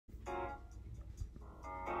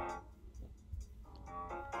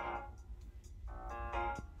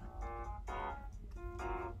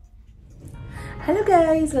Hello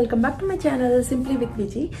guys, welcome back to my channel Simply with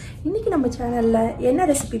Veggie. இன்னைக்கு நம்ம சேனல்ல என்ன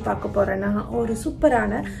ரெசிபி பார்க்க போறேன்னா ஒரு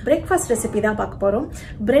சூப்பரான பிரேக்ஃபாஸ்ட் ரெசிபி தான் பார்க்க போறோம்.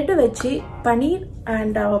 பிரெட் வச்சு பனீர்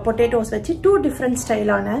and potatoes வச்சு two different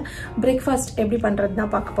ஸ்டைலான பிரேக்ஃபாஸ்ட் எப்படி பண்றது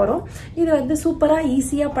தான் பார்க்க போறோம். இது வந்து சூப்பரா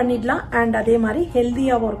ஈஸியா பண்ணிடலாம் and அதே மாதிரி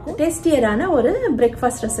ஹெல்தியாவும் இருக்கும். டேஸ்டியரான ஒரு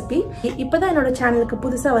பிரேக்ஃபாஸ்ட் ரெசிபி. இப்போதான் என்னோட சேனலுக்கு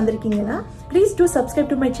புதுசா வந்திருக்கீங்கன்னா please do subscribe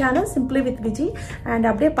to my channel Simply with Veggie and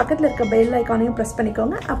அப்படியே பக்கத்துல இருக்க பெல் ஐகானையும் பிரஸ்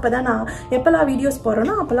பண்ணிக்கோங்க. அப்பதான் நான் எப்பலாம் வீடியோஸ்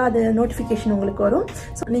போறேனோ அப்பலாம் அது நோட்டிஃபிகேஷன் உங்களுக்கு வரும்.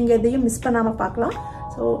 சோ நீங்க எதையும் மிஸ் பண்ணாம பார்க்கலாம்.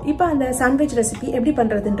 சோ இப்போ அந்த சாண்ட்விச் ரெசிபி எப்படி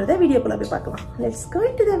பண்றதுன்றதை வீடியோக்குள்ள போய் பார்க்கலாம். Let's go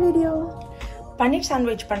into the video. Paneer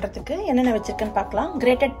sandwich பண்றதுக்கு என்னென்ன வச்சிருக்கேன்னு பார்க்கலாம்.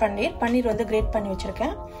 கிரேட்டட் பன்னீர் வந்து கிரேட் பண்ணி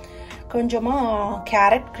வச்சிருக்கேன். கொஞ்சமா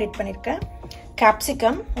கேரட் கிரேட் பண்ணிருக்கேன்.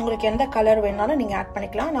 கேப்சிகம் உங்களுக்கு எந்த கலர் வேணாலும் நீங்க ஆட்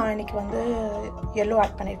பண்ணிக்கலாம். நான் இன்னைக்கு வந்து yellow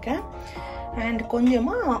ஆட் பண்ணிருக்கேன். and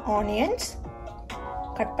கொஞ்சமா ஆனியன்ஸ்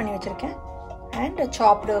கட் பண்ணி வச்சிருக்கேன். and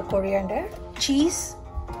chopped coriander, cheese.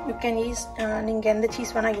 You can use நீங்க எந்த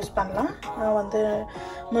சீஸ் வேணா யூஸ் பண்ணலாம். நான் வந்து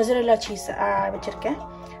mozzarella cheese வச்சிருக்கேன்.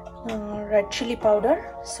 red chili powder,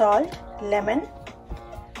 salt, lemon,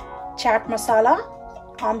 chaat masala,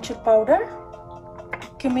 amchur powder,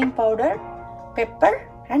 cumin powder, pepper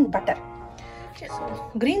and butter. So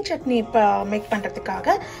green chutney make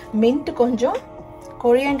பண்றதுக்காக mint கொஞ்சம்,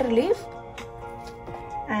 coriander leaf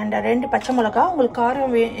and ரெண்டு பச்சை மிளகாய். உங்களுக்கு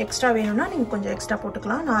காரம் எக்ஸ்ட்ரா வேணும்னா நீங்க கொஞ்சம் எக்ஸ்ட்ரா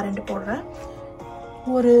போட்டுக்கலாம். நான் ரெண்டு போடுறேன்.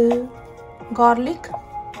 ஒரு garlic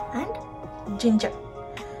and ginger.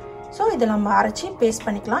 ஸோ இதை நம்ம அரைச்சி பேஸ்ட்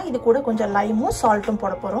பண்ணிக்கலாம். இது கூட கொஞ்சம் லைமும் சால்ட்டும்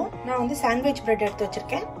போட போகிறோம். நான் வந்து சாண்ட்விச் பிரெட் எடுத்து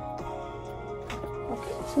வச்சுருக்கேன்.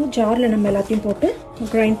 ஓகே, ஸோ ஜாரில் நம்ம எல்லாத்தையும் போட்டு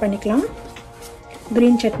கிரைண்ட் பண்ணிக்கலாம்.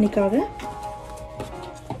 க்ரீன் சட்னிக்காக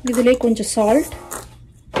இதிலே கொஞ்சம் சால்ட்,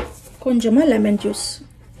 கொஞ்சமாக லெமன் ஜூஸ்.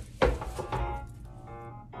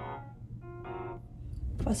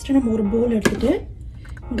 ஃபஸ்ட்டு நம்ம ஒரு பவுல் எடுத்துகிட்டு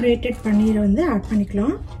கிரேட்டட் பன்னீரை வந்து ஆட்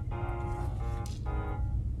பண்ணிக்கலாம்.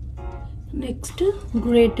 Next,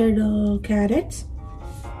 grated carrots,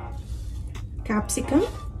 capsicum,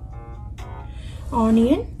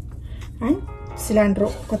 onion and cilantro,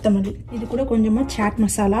 கொத்தமல்லி. இது கூட கொஞ்சமா சாட்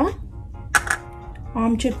மசாலா,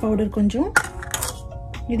 ஆம்ச்சூர் பவுடர் கொஞ்சம்,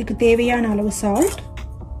 இதுக்கு தேவையான அளவு salt,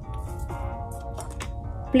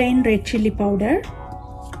 plain red chili powder,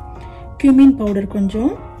 cumin powder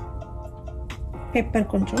கொஞ்சம், pepper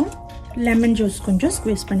கொஞ்சம், lemon juice கொஞ்சம்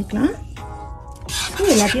ஸ்குவீஸ் பண்ணிக்கலாம்.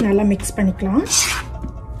 எல்லாத்தையும் நல்லா மிக்ஸ் பண்ணிக்கலாம்.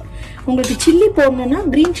 உங்களுக்கு சில்லி போடணும்னா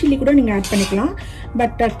கிரீன் சில்லி கூட நீங்க ஆட் பண்ணிக்கலாம்.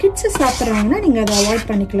 பட் கிட்ஸ் சாப்பிட்றாங்கன்னா நீங்க அதை அவாய்ட்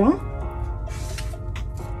பண்ணிக்கலாம்.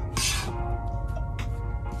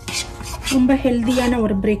 ரொம்ப ஹெல்தியான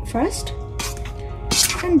ஒரு பிரேக்ஃபாஸ்ட்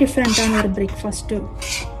அண்ட் டிஃப்ரெண்டான ஒரு பிரேக்ஃபாஸ்ட்.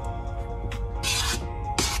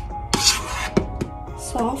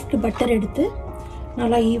 சாஃப்ட் பட்டர் எடுத்து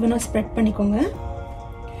நல்லா ஈவனா ஸ்ப்ரெட் பண்ணிக்கோங்க.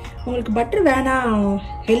 உங்களுக்கு பட்டர் வேணாம்,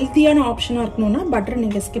 ஹெல்த்தியான ஆப்ஷனாக இருக்கணும்னா பட்டர்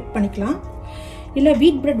நீங்கள் ஸ்கிப் பண்ணிக்கலாம். இல்லை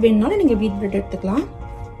வீட் பிரெட் வேணுனாலும் நீங்கள் வீட் பிரெட் எடுத்துக்கலாம்.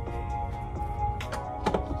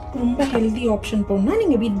 ரொம்ப ஹெல்தி ஆப்ஷன் போடணும்னா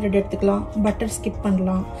நீங்கள் வீட் பிரெட் எடுத்துக்கலாம். பட்டர் ஸ்கிப்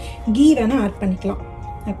பண்ணலாம். கீ வேணால் ஆட் பண்ணிக்கலாம்.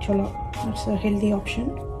 ஆக்சுவலாக it's a healthy option.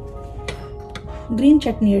 Green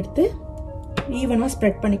chutney எடுத்து ஈவனாக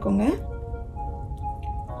ஸ்ப்ரெட் பண்ணிக்கோங்க.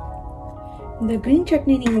 இந்த க்ரீன்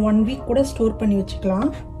சட்னி நீங்கள் 1 வீக் கூட ஸ்டோர் பண்ணி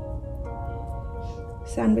வச்சுக்கலாம்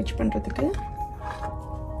சாண்ட்விச் பண்ணுறதுக்கு.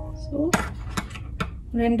 ஸோ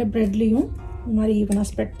ரெண்டு ப்ரெட்லேயும் இந்த மாதிரி ஈவனாக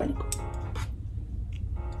ஸ்ப்ரெட் பண்ணிக்கோ.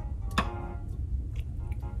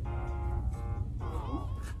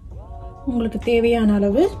 உங்களுக்கு தேவையான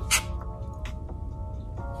அளவு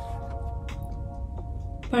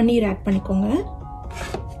பன்னீர் ஆட் பண்ணிக்கோங்க.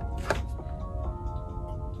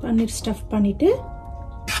 பன்னீர் ஸ்டஃப் பண்ணிட்டு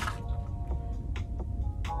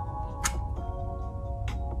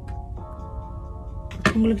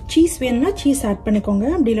உங்களுக்கு சீஸ் வேணும்னா சீஸ் ஆட் பண்ணிக்கோங்க.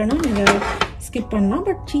 அப்படி இல்லைன்னா நீங்கள் ஸ்கிப் பண்ணலாம்.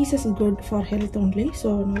 But cheese is good for health only. So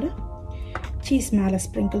அதனால சீஸ் மேலே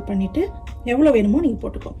ஸ்ப்ரிங்கிள் பண்ணிவிட்டு எவ்வளோ வேணுமோ நீங்கள்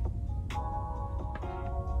போட்டுக்கோங்க.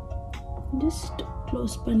 ஜஸ்ட்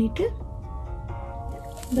க்ளோஸ் பண்ணிவிட்டு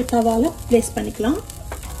இந்த தவாவில் ப்ளேஸ் பண்ணிக்கலாம்.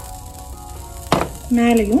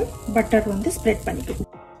 மேலேயும் பட்டர் வந்து ஸ்ப்ரெட் பண்ணிக்கலாம்.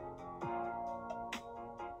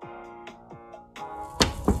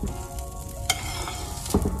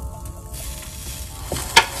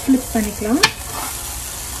 ஃப்ளிப் பண்ணிக்கலாம்.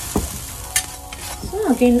 ஸோ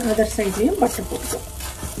அகெயின் அதர் சைட்லேயும் பட்டர் போட்டுக்கலாம்.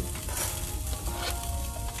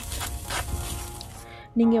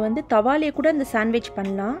 நீங்கள் வந்து தவாலே கூட இந்த சாண்ட்விச்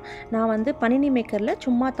பண்ணலாம். நான் வந்து பனினி மேக்கரில்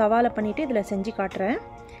சும்மா தவாலை பண்ணிவிட்டு இதில் செஞ்சு காட்டுறேன்.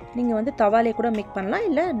 நீங்கள் வந்து தவாலே கூட மேக் பண்ணலாம்,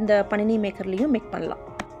 இல்லை இந்த பனினி மேக்கர்லேயும் மேக் பண்ணலாம்.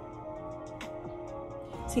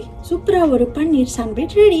 சரி, சூப்பராக ஒரு பன்னீர்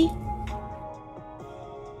சாண்ட்விச் ரெடி.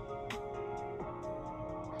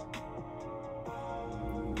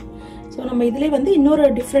 ஸோ நம்ம நம்ம இதிலே வந்து இன்னொரு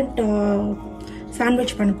டிஃப்ரெண்ட்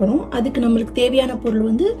சாண்ட்விச் பண்ண போகிறோம். அதுக்கு நம்மளுக்கு தேவையான பொருள்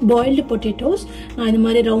வந்து பாயில்டு பொட்டேட்டோஸ், நான் இது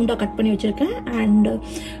மாதிரி ரவுண்டாக கட் பண்ணி வச்சுருக்கேன். And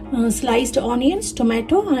sliced onions,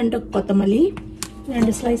 tomato and கொத்தமல்லி.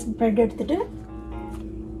 2 ஸ்லைஸ் பிரெட் எடுத்துகிட்டு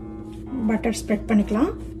பட்டர் ஸ்ப்ரெட்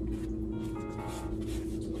பண்ணிக்கலாம்.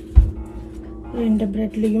 2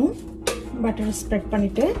 பிரெட்லேயும் பட்டர் ஸ்ப்ரெட்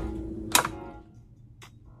பண்ணிவிட்டு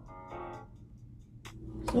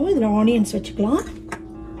ஸோ இதில் ஆனியன்ஸ் வச்சுக்கலாம்,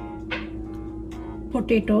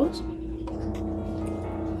 பொட்டேட்டோஸ்,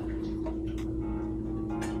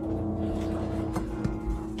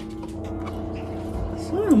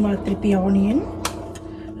 ஸோ நம்ம திருப்பி onion,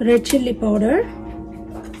 red chilli powder,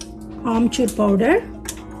 amchur powder,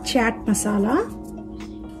 chat masala,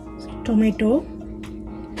 tomato,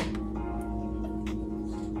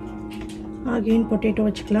 again potato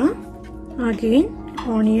வச்சுக்கலாம், அகெயின்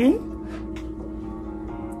ஆனியன்,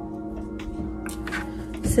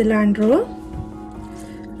 சிலாண்ட்ரோ,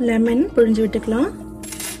 லெமன் புழிஞ்சு விட்டுக்கலாம்.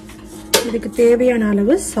 இதுக்கு தேவையான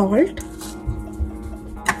அளவு சால்ட்,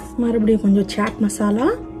 மறுபடியும் கொஞ்சம் chat masala,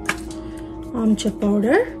 amchur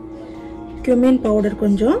powder, cumin powder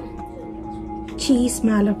கொஞ்சம், சீஸ்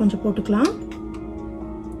மேலே கொஞ்சம் போட்டுக்கலாம்.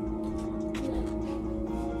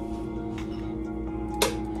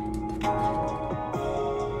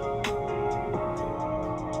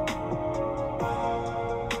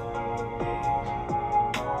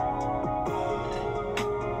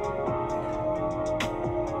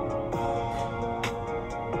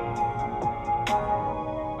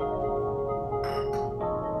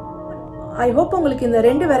 ஐ ஹோப் உங்களுக்கு இந்த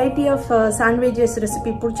 2 வெரைட்டி ஆஃப் சாண்ட்விச்சஸ்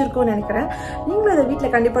ரெசிபி பிடிச்சிருக்கும்னு நினைக்கிறேன். நீங்களும் அதை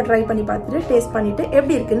வீட்டில் கண்டிப்பாக ட்ரை பண்ணி பார்த்துட்டு டேஸ்ட் பண்ணிட்டு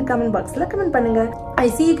எப்படி இருக்குன்னு கமெண்ட் பாக்ஸில் கமெண்ட் பண்ணுங்க. ஐ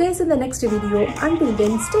see you guys in the next video. Until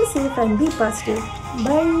then, stay safe and be positive.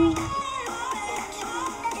 Bye.